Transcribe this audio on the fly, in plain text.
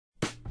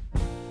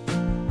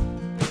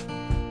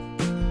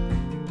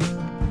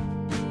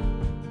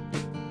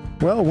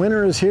Well,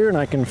 winter is here and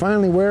I can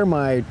finally wear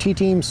my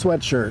T-Team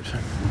sweatshirt.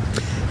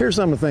 Here's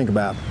something to think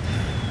about.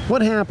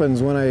 What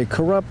happens when a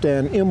corrupt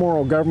and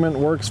immoral government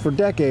works for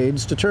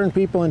decades to turn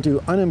people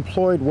into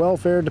unemployed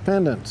welfare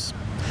dependents?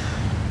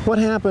 What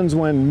happens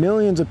when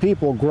millions of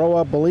people grow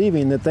up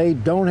believing that they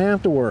don't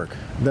have to work,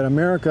 that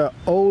America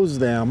owes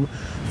them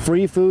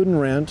free food and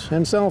rent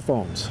and cell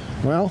phones?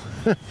 Well,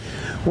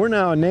 we're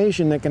now a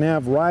nation that can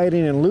have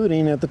rioting and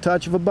looting at the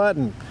touch of a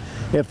button.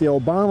 If the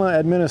Obama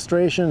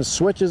administration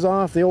switches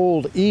off the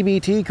old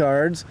EBT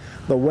cards,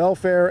 the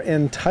welfare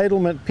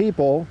entitlement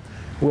people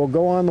will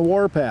go on the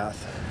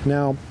warpath.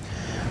 Now,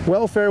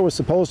 welfare was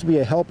supposed to be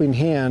a helping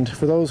hand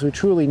for those who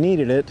truly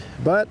needed it,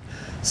 but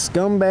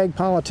scumbag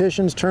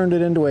politicians turned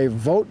it into a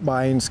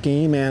vote-buying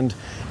scheme and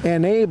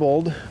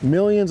enabled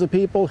millions of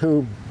people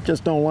who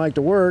just don't like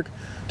to work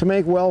to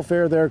make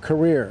welfare their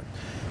career.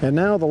 And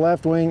now the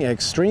left-wing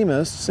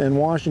extremists in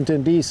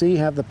Washington, D.C.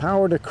 have the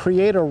power to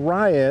create a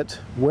riot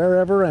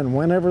wherever and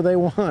whenever they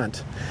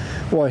want.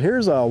 Well,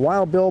 here's a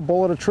Wild Bill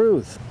bullet of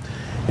truth.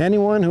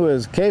 Anyone who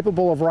is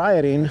capable of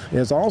rioting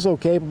is also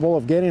capable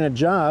of getting a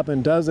job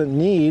and doesn't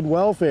need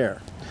welfare.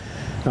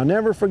 Now,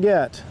 never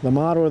forget the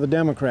motto of the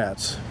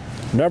Democrats: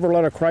 never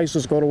let a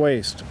crisis go to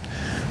waste.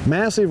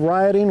 Massive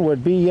rioting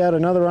would be yet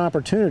another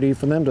opportunity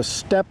for them to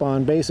step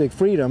on basic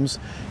freedoms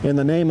in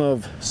the name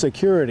of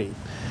security.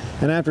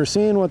 And after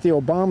seeing what the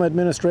Obama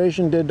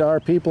administration did to our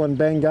people in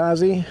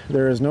Benghazi,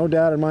 there is no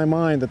doubt in my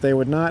mind that they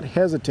would not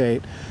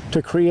hesitate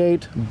to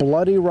create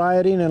bloody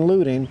rioting and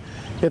looting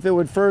if it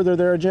would further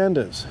their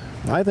agendas.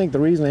 I think the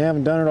reason they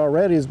haven't done it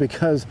already is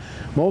because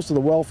most of the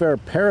welfare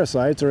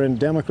parasites are in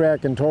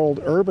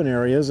Democrat-controlled urban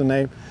areas, and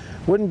they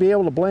wouldn't be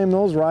able to blame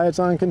those riots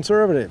on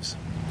conservatives.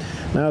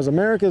 Now, as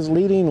America's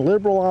leading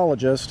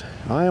liberalologist,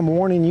 I am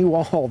warning you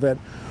all that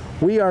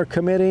we are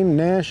committing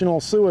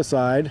national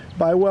suicide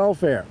by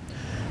welfare.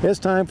 It's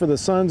time for the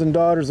sons and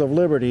daughters of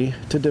liberty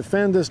to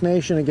defend this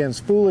nation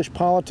against foolish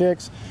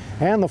politics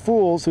and the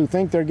fools who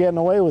think they're getting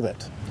away with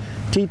it.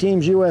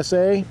 T-Teams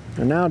USA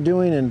are now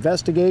doing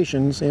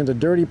investigations into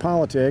dirty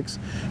politics,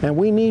 and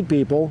we need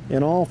people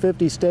in all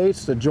 50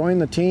 states to join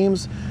the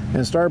teams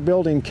and start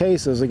building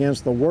cases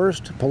against the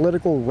worst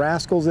political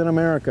rascals in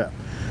America.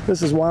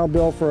 This is Wild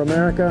Bill for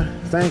America.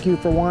 Thank you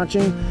for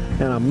watching,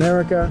 and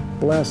America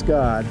bless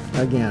God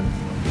again.